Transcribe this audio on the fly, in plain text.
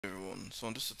So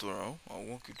on this tutorial, I'll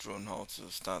walk you through on how to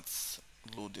start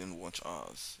loading watch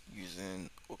hours using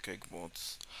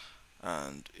Okecbot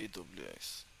and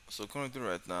AWS. So currently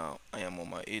right now, I am on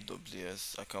my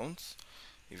AWS account.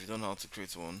 If you don't know how to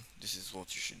create one, this is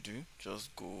what you should do.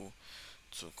 Just go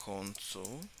to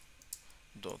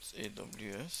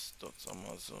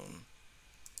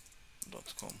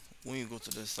console.aws.amazon.com. When you go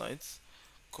to the site,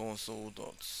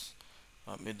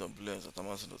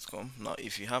 console.aws.amazon.com. Now,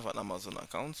 if you have an Amazon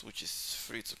account, which is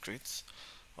free to create,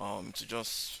 to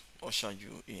just usher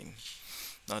you in.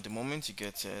 Now, the moment you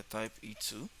get here, type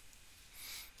E2,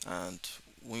 and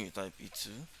when you type E2,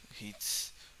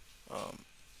 hit um,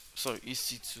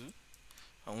 EC2,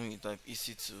 and when you type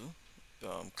EC2,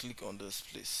 click on this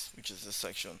place, which is this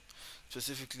section.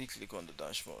 Specifically, click on the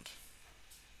dashboard.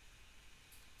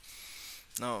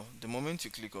 Now, the moment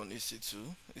you click on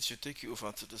EC2, it should take you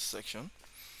over to this section.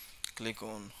 Click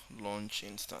on Launch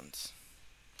Instance.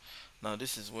 Now,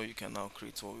 this is where you can now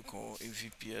create what we call a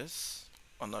VPS,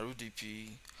 an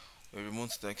RODP, a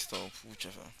remote desktop,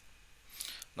 whichever.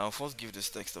 Now, first give this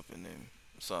desktop a name.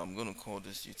 So I'm going to call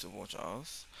this YouTube Watch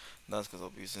Hours. That's because I'll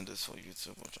be using this for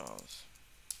YouTube Watch Hours.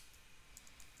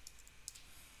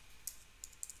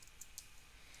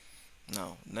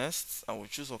 Now, next, I will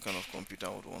choose what kind of computer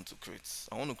I would want to create.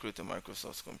 I want to create a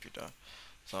Microsoft computer.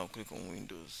 So I'll click on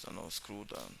Windows and I'll scroll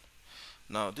down.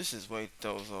 Now, this is where it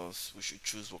tells us we should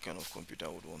choose what kind of computer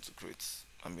we would want to create.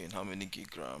 I mean, how many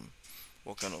gig RAM,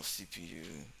 what kind of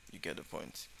CPU, you get the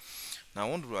point. Now, I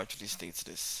want to actually state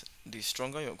this. The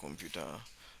stronger your computer,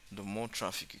 the more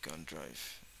traffic you can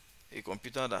drive. A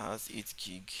computer that has 8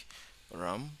 gig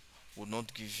RAM would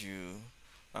not give you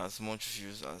as much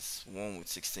views as one with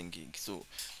 16 gig. So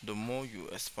the more you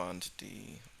expand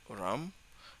the RAM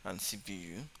and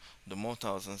CPU, the more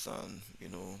thousands and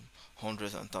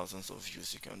hundreds and thousands of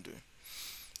views you can do.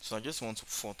 So I just want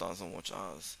 4,000 watch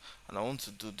hours, and I want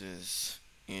to do this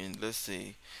in, let's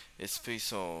say, a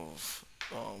space of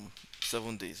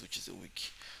 7 days, which is a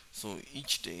week. So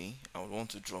each day I would want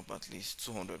to drop at least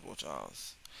 200 watch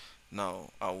hours. Now,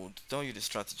 I would tell you the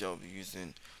strategy I'll be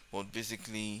using, but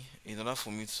basically, in order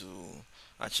for me to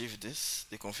achieve this,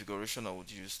 the configuration I would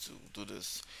use to do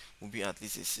this would be at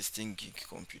least a 16 gig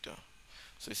computer.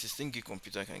 So a 16 gig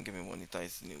computer can get me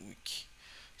monetized in a week.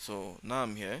 So now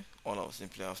I'm here. All I'll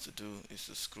simply have to do is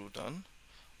to scroll down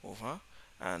over,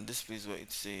 and this place where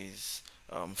it says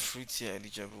free tier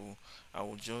eligible, I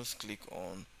will just click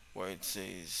on where it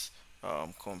says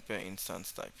compare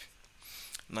instance type.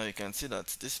 Now you can see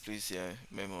that this place here,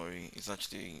 memory, is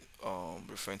actually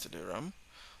referring to the RAM,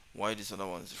 while this other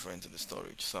one is referring to the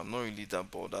storage. So I'm not really that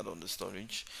bothered on the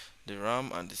storage. The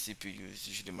RAM and the CPU is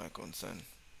usually my concern.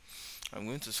 I'm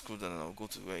going to scroll down and I'll go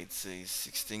to where it says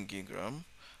 16 gig RAM,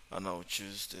 and I'll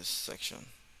choose this section.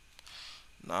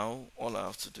 Now all I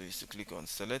have to do is to click on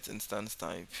select instance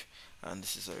type, and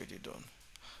this is already done.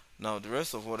 Now the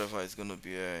rest of whatever is going to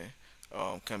be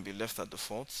can be left at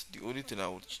default. The only thing I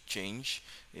would change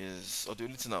is, or the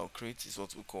only thing I'll create is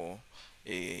what we call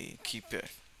a key pair.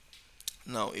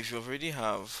 Now, if you already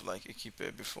have like a key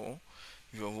pair before,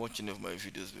 if you have watched any of my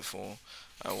videos before,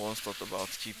 I once talked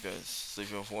about key pairs. So if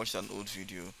you have watched an old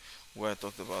video where I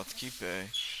talked about key pair,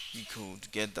 you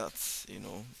could get that,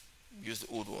 use the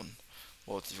old one.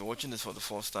 But if you're watching this for the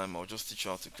first time, I'll just teach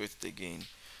you how to create it again.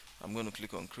 I'm going to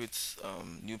click on create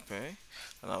new pair,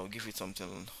 and I'll give it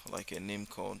something like a name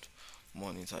called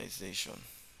monetization.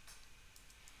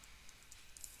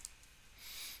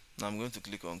 Now I'm going to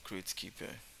click on create key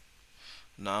pair.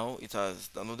 Now it has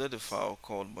downloaded a file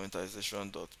called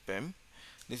monetization.pem.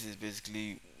 This is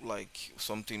basically like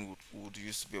something would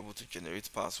use to be able to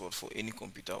generate password for any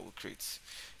computer we create,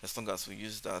 as long as we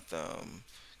use that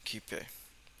key pair.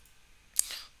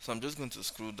 So I'm just going to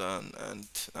scroll down, and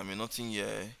I mean, nothing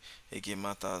here again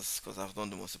matters because I've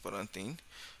done the most important thing.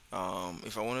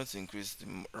 If I wanted to increase the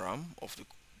RAM of the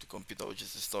computer, which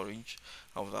is the storage,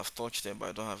 I would have touched it, but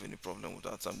I don't have any problem with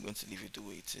that, so I'm going to leave it the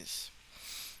way it is.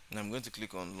 And I'm going to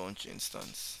click on launch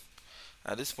instance.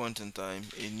 At this point in time,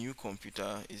 a new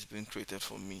computer is being created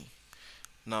for me.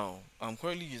 Now I'm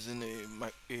currently using a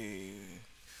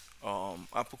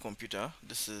Apple computer.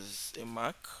 This is a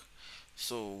Mac.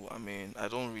 So I mean, I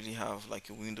don't really have like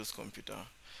a Windows computer,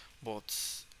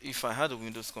 but if I had a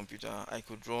Windows computer, I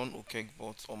could run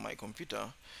Okecbot on my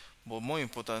computer. But more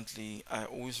importantly, I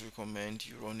always recommend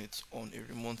you run it on a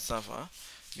remote server,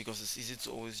 because it's easy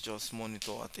to always just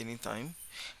monitor at any time,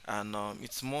 and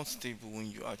it's more stable when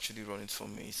you actually run it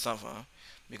from a server,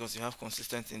 because you have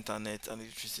consistent internet and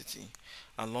electricity,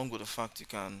 along with the fact you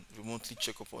can remotely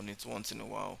check up on it once in a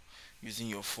while using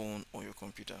your phone or your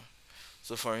computer.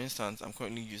 So for instance, I'm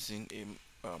currently using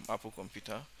Apple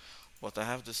computer, but I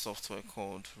have this software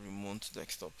called Remote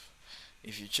Desktop.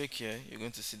 If you check here, you're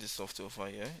going to see this software over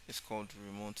here. It's called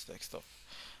Remote Desktop.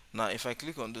 Now, if I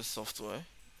click on this software,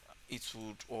 it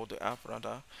would, or the app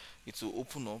rather, it will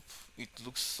open up. It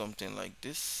looks something like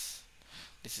this.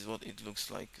 This is what it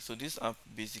looks like. So this app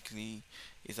basically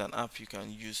is an app you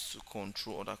can use to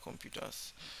control other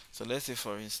computers. So let's say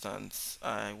for instance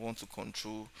I want to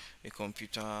control a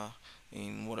computer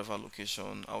in whatever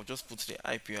location. I'll just put the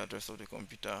IP address of the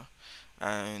computer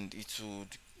and it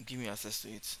would give me access to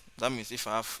it. That means if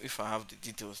I have the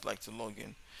details like to log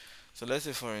in. So let's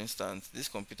say for instance this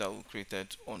computer we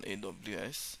created on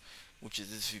AWS, which is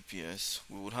this VPS.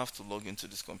 We would have to log into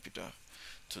this computer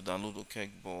to download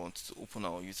Okecbot, to open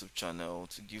our YouTube channel,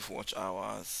 to give watch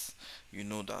hours, you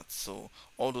know that. So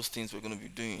all those things we're going to be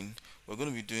doing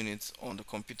it on the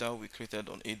computer we created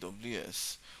on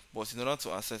AWS. But in order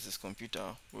to access this computer,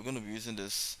 we're going to be using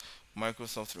this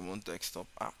Microsoft Remote Desktop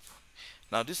app.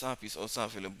 Now this app is also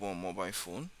available on mobile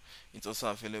phone. It's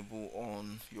also available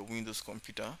on your Windows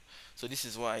computer. So this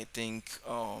is why I think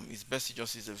it's best to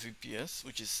just use a VPS,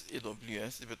 which is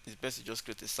AWS. It's best to just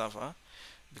create a server,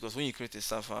 because when you create a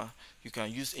server you can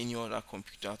use any other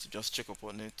computer to just check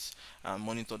upon it and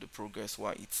monitor the progress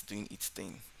while it's doing its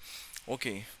thing.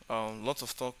 Okay, lots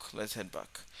of talk, let's head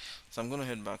back. So I'm going to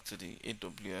head back to the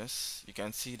AWS. You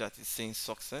can see that it's saying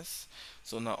success.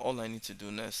 So now all I need to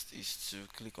do next is to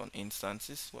click on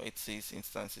instances where it says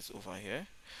instances over here,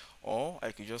 or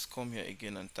I could just come here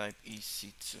again and type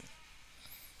EC2.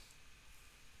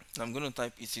 I'm going to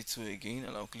type EC2 again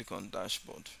and I'll click on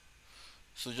dashboard.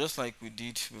 So just like we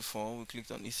did before, we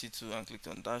clicked on EC2 and clicked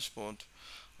on dashboard.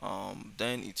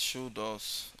 Then it showed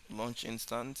us launch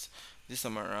instance. This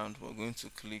time around we're going to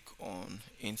click on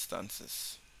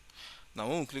instances. Now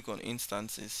when we click on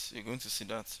instances, you're going to see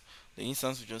that the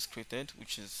instance we just created,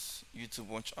 which is YouTube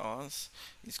watch hours,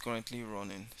 is currently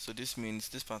running. So this means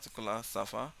this particular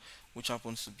server, which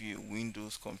happens to be a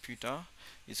Windows computer,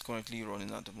 is currently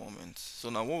running at the moment. So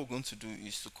now what we're going to do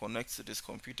is to connect to this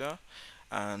computer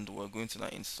and we're going to now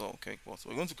install Okecbot.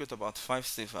 We're going to create about 5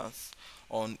 servers.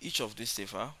 On each of these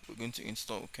servers we're going to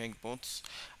install Okecbot,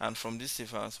 and from these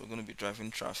servers we're going to be driving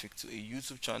traffic to a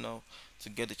YouTube channel to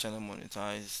get the channel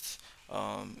monetized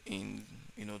in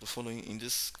the following in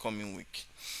this coming week.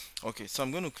 Okay, so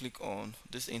I'm going to click on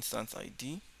this instance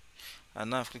ID, and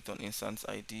now I've clicked on instance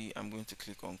ID. I'm going to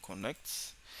click on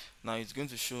connect. Now it's going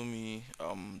to show me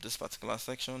this particular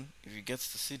section. If you get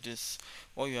to see this,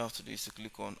 all you have to do is to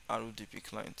click on RODP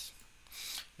client.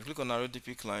 You click on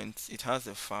RODP client, it has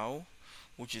a file,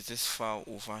 which is this file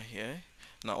over here.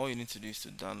 Now all you need to do is to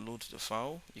download the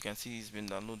file. You can see it's been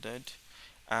downloaded,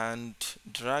 and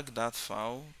drag that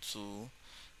file to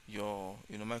your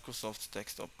Microsoft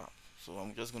desktop app. So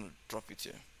I'm just going to drop it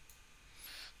here.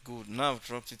 Good, now I've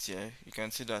dropped it here. You can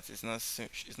see that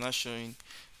it's not showing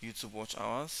YouTube watch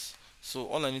hours. So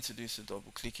all I need to do is to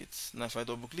double click it. Now if I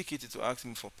double click it, it will ask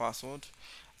me for password.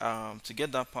 To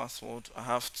get that password I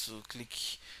have to click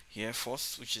here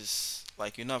first, which is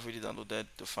like I've already downloaded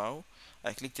the file.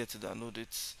 I clicked here to download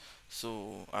it,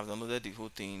 so I've downloaded the whole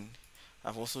thing.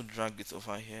 I've also dragged it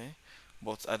over here,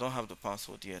 but I don't have the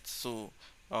password yet. So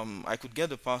I could get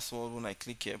the password when I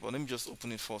click here, but let me just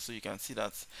open it first so you can see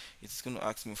that it's going to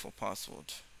ask me for password.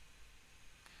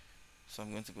 So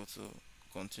I'm going to go to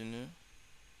continue.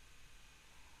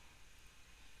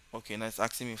 Okay, now it's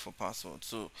asking me for password.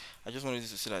 So I just wanted you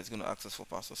to see that it's going to ask us for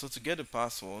password. So to get the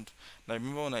password, now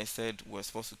remember when I said we're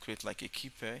supposed to create like a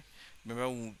key pair?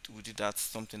 Remember we did that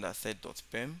something that said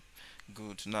 .pem?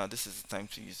 Good. Now this is the time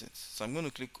to use it. So I'm going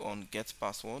to click on get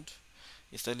password.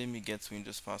 It's telling me get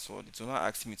Windows password. It will not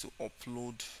ask me to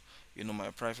upload my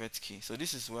private key. So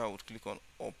this is where I would click on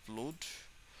upload,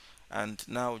 and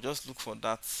now just look for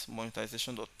that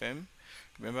monetization.pem.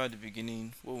 Remember at the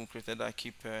beginning when we created that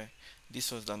key pair,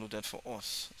 this was downloaded for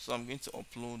us. So I'm going to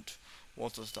upload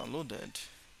what was downloaded,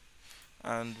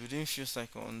 and within a few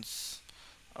seconds,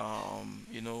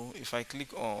 if I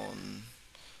click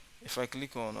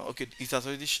on okay, it has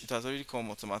already come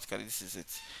automatically. This is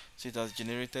it. So it has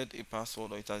generated a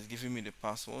password, or it has given me the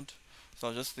password. So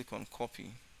I'll just click on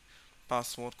copy,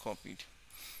 password copied.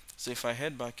 So if I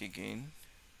head back again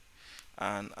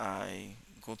and I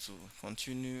go to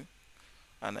continue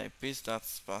and I paste that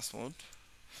password,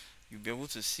 you'll be able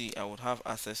to see I would have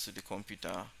access to the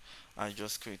computer I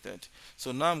just created.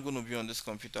 So now I'm going to be on this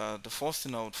computer. The first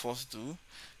thing I would first do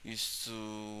is to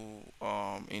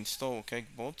install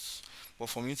Okecbot. But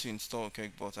for me to install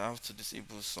Okecbot, I have to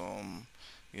disable some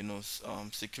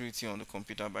security on the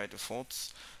computer by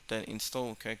default. Then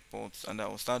install Okecbot, and I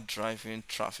will start driving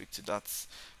traffic to that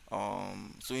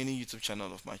so any YouTube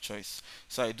channel of my choice.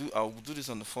 So I'll do this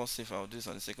on the first saver, I'll do this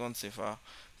on the second saver,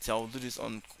 till I'll do this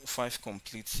on 5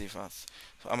 complete savers.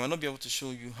 So I might not be able to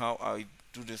show you how I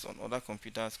do this on other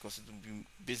computers because it will be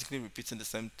basically repeating the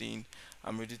same thing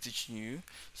I'm already teaching you.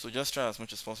 So just try as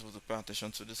much as possible to pay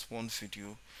attention to this one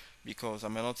video because I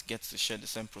may not get to share the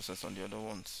same process on the other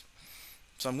ones.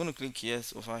 So I'm going to click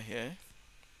yes over here,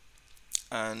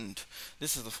 and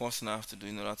this is the first thing I have to do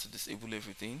in order to disable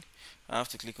everything. I have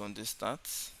to click on this start,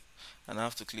 and I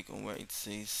have to click on where it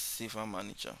says saver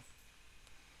manager.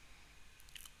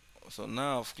 So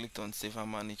now I've clicked on saver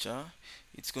manager.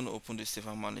 It's going to open the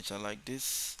saver manager like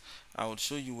this. I will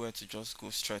show you where to just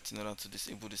go straight in order to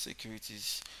disable the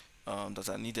securities that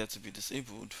are needed to be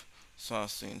disabled so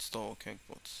as to install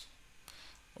Okecbot.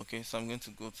 Okay, so I'm going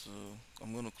to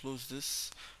close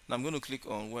this. Now I'm going to click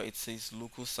on where it says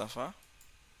local server.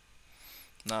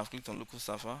 Now I've clicked on local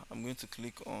server. I'm going to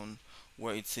click on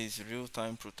where it says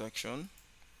real-time protection.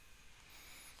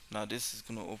 Now this is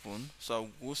going to open, so I'll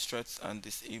go straight and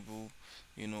disable,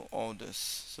 all this.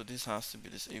 So this has to be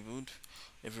disabled.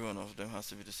 Every one of them has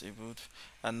to be disabled.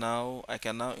 And now I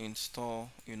can now install,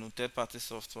 third-party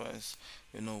softwares,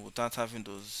 without having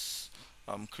those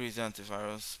crazy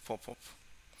antivirus pop up.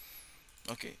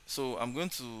 Okay, so I'm going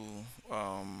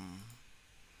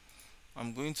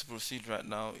to proceed right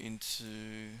now into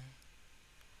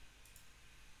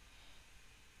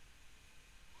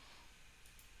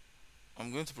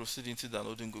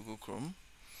downloading Google Chrome.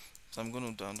 So I'm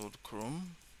going to download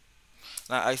Chrome.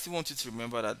 Now I still want you to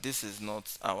remember that this is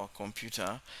not our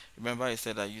computer. Remember I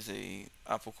said I use a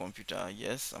Apple computer.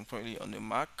 Yes, I'm currently on a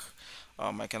Mac.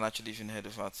 I can actually even head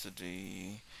over to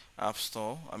the App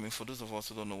Store. I mean, for those of us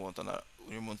who don't know what an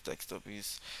remote desktop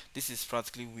is, this is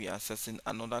practically we accessing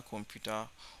another computer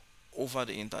over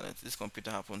the internet. This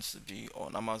computer happens to be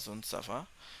on Amazon server,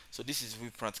 so this is we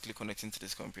practically connecting to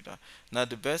this computer. Now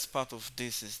the best part of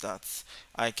this is that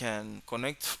I can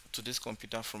connect to this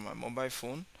computer from my mobile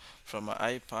phone, from my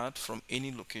iPad, from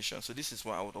any location. So this is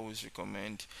why I would always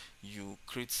recommend you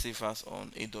create savers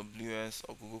on AWS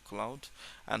or Google Cloud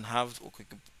and have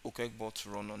Okecbot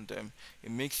run on them.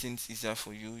 It makes things easier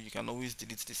for you. You can always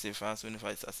delete the savers whenever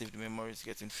it's as if the memory is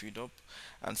getting filled up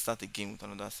and start again with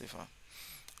another saver.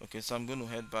 Okay, so I'm going to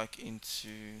head back into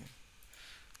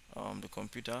the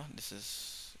computer. This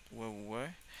is where we were,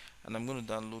 and I'm going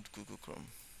to download Google Chrome.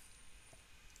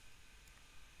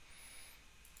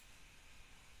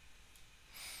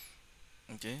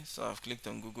 Okay, so I've clicked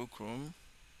on Google Chrome.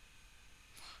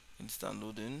 It's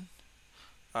downloading.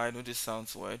 I know this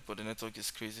sounds weird, but the network is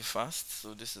crazy fast,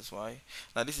 so this is why.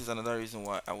 Now this is another reason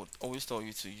why I would always tell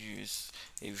you to use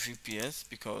a VPS,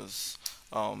 because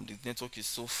the network is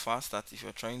so fast that if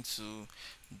you're trying to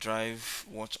drive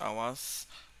watch hours,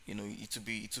 it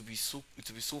will be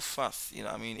so fast.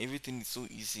 I mean, everything is so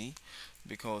easy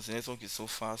because the network is so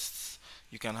fast.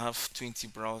 You can have 20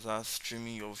 browsers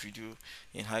streaming your video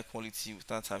in high quality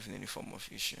without having any form of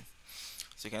issue.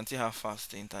 So you can see how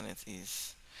fast the internet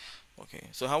is. Okay,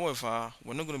 so however,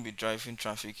 we're not going to be driving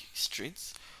traffic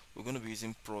straight. We're going to be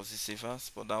using proxy savers,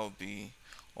 but that will be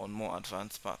on more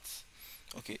advanced parts.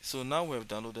 Okay, so now we have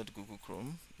downloaded Google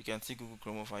Chrome. You can see Google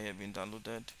Chrome over here being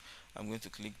downloaded. I'm going to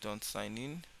click don't sign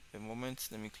in. A moment,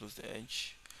 let me close the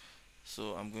edge.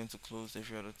 So I'm going to close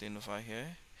every other thing over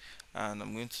here, and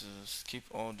I'm going to skip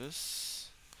all this.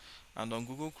 And on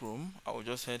Google Chrome, I will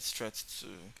just head straight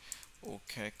to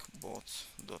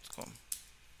okecbot.com.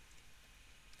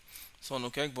 So on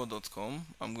okecbot.com,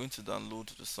 I'm going to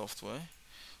download the software,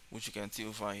 which you can see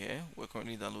over here. We're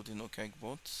currently downloading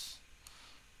Okecbot,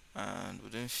 and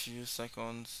within a few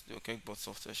seconds, the Okecbot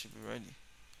software should be ready.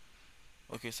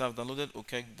 Okay, so I've downloaded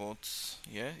Okecbot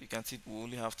here. You can see we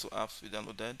only have 2 apps we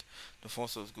downloaded. The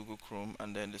first was Google Chrome,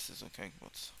 and then this is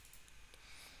Okecbot.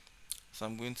 So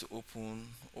I'm going to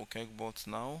open Okecbot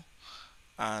now,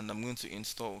 and I'm going to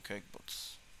install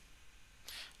Okecbot.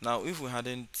 Now, if we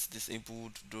hadn't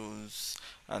disabled those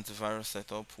antivirus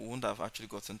setup, we wouldn't have actually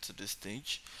gotten to this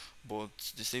stage, but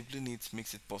disabling it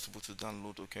makes it possible to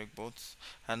download Okecbot.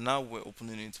 And now we're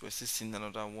opening it, we're still seeing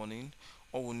another warning.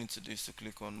 All we need to do is to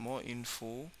click on more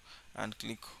info and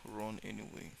click run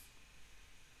anyway.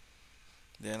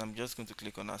 Then I'm just going to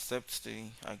click on accept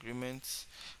the agreement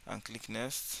and click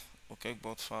next.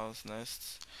 Okecbot files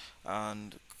next,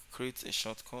 and create a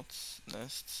shortcut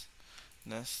next,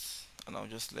 and I'll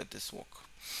just let this work.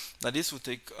 Now this will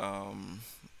take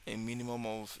a minimum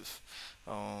of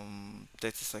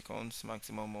 30 seconds,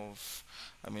 maximum of,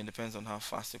 I mean, depends on how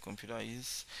fast your computer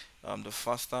is. The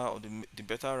faster or the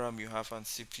better RAM you have and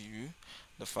CPU,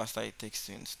 the faster it takes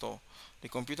to install. The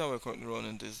computer we're currently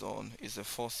running this on is a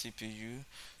 4 CPU,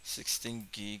 16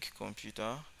 gig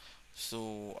computer.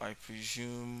 So I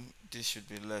presume this should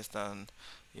be less than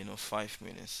 5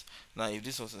 minutes. Now, if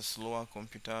this was a slower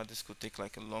computer, this could take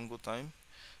like a longer time.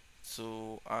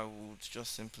 So I would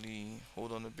just simply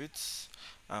hold on a bit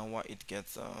and while it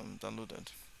gets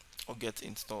downloaded or gets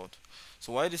installed.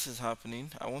 So while this is happening,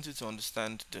 I want you to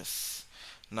understand this.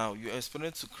 Now you're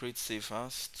expected to create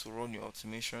savers to run your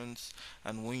automations,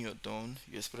 and when you're done,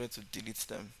 you're expected to delete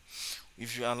them.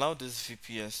 If you allow this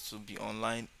VPS to be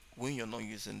online when you're not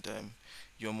using them,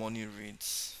 your money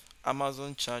reads.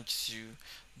 Amazon charges you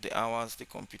the hours the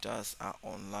computers are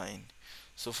online.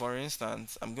 So for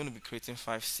instance, I'm going to be creating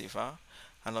 5 saver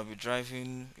and I'll be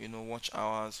driving, watch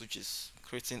hours, which is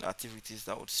creating activities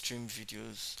that would stream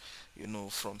videos,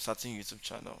 from certain YouTube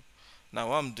channel. Now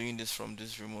while I'm doing this from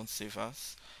these remote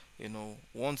savers,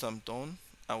 once I'm done,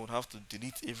 I would have to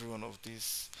delete every one of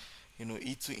these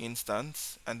E2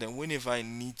 instance, and then whenever I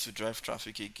need to drive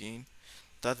traffic again,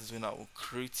 that is when I will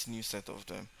create new set of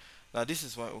them. Now this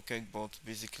is why Okecbot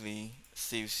basically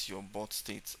saves your bot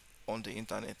state on the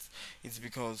internet. It's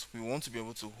because we want to be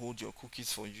able to hold your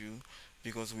cookies for you,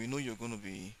 because we know you're going to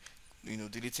be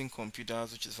deleting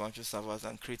computers, which is virtual servers,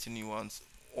 and creating new ones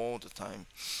all the time.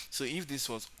 So if this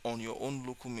was on your own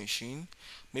local machine,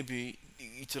 maybe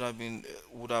it would have been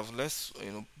would have less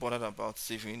bothered about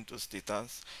saving those data.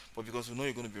 But because we know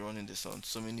you're going to be running this on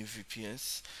so many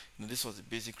VPS, this was the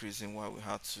basic reason why we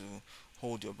had to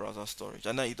hold your browser storage.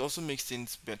 And now it also makes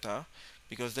things better,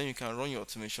 because then you can run your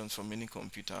automations from any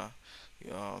computer,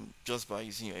 just by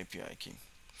using your API key.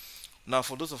 Now,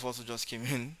 for those of us who just came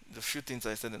in, the few things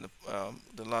I said in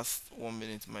the last 1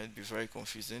 minute might be very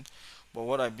confusing, but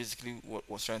what I basically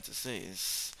was trying to say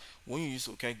is, when you use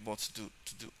Okecbot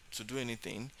to do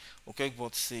anything,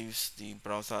 Okecbot saves the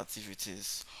browser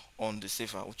activities on the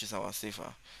saver, which is our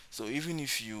saver. So even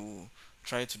if you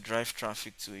try to drive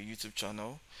traffic to a YouTube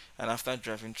channel, and after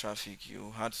driving traffic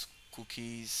you had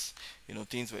cookies,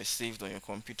 things were saved on your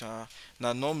computer.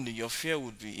 Now normally your fear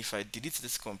would be, if I delete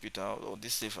this computer or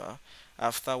this saver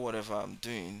after whatever I'm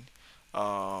doing,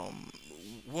 um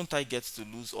won't I get to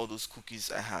lose all those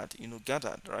cookies I had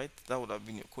gathered, right? That would have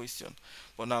been your question.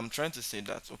 But now I'm trying to say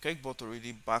that Okecbot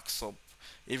already backs up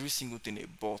every single thing a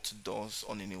bot does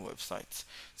on any website.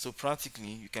 So practically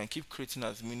you can keep creating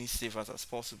as many savers as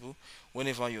possible.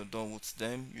 Whenever you're done with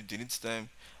them, you delete them,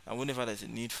 and whenever there's a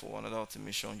need for another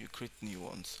automation, you create new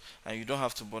ones, and you don't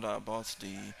have to bother about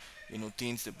the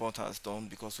things the bot has done,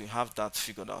 because we have that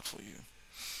figured out for you.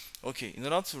 Okay, in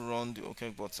order to run the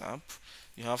Okecbot app,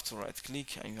 you have to right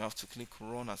click and you have to click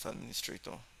run as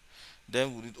administrator.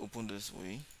 Then will it open this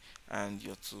way, and you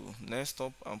have to next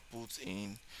up and put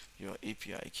in your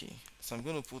API key. So I'm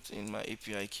going to put in my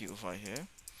API key over here,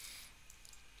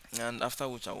 and after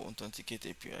which I will authenticate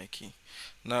API key.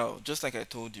 Now, just like I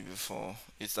told you before,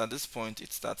 it's at this point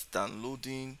it starts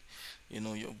downloading,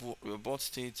 your bot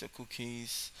state, your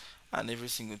cookies, and every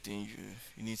single thing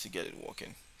you need to get it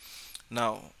working.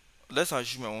 Now, let's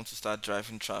assume I want to start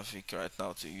driving traffic right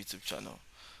now to a YouTube channel.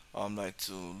 Like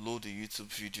to load a YouTube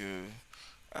video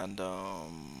and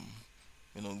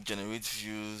generate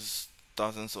views,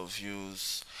 thousands of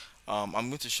views. I'm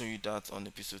going to show you that on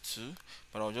episode 2,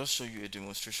 but I'll just show you a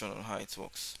demonstration on how it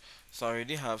works. So I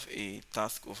already have a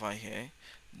task over here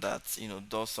that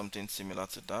does something similar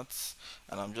to that,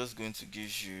 and I'm just going to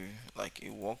give you like a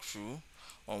walkthrough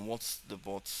on what the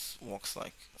bot works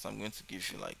like. So I'm going to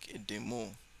give you like a demo.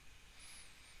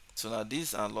 So now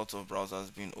these are lots of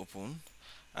browsers being opened,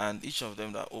 and each of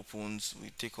them that opens will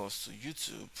take us to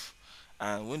YouTube,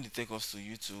 and when they take us to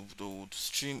YouTube, they would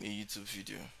stream a YouTube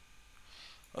video.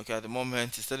 Okay, at the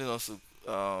moment it's telling us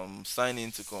to sign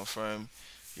in to confirm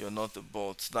you're not the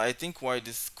bot. Now I think why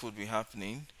this could be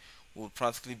happening would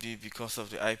practically be because of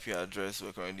the IP address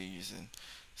we're currently using.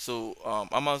 So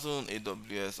Amazon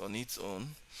AWS on its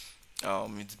own,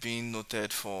 it's being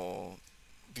noted for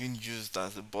being used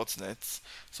as a botnet.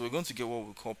 So we're going to get what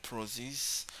we call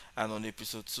proxies, and on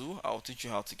episode 2 I'll teach you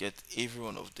how to get every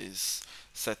one of these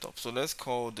set up. So let's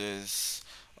call this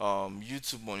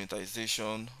YouTube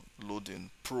monetization loading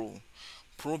pro,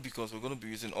 because we're going to be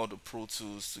using all the pro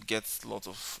tools to get lots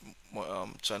of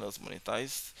channels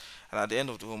monetized, and at the end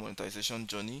of the whole monetization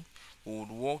journey, we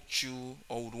would walk you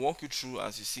through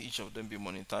as you see each of them be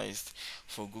monetized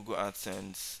for Google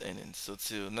AdSense earnings. So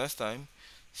till next time,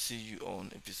 see you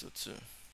on episode 2.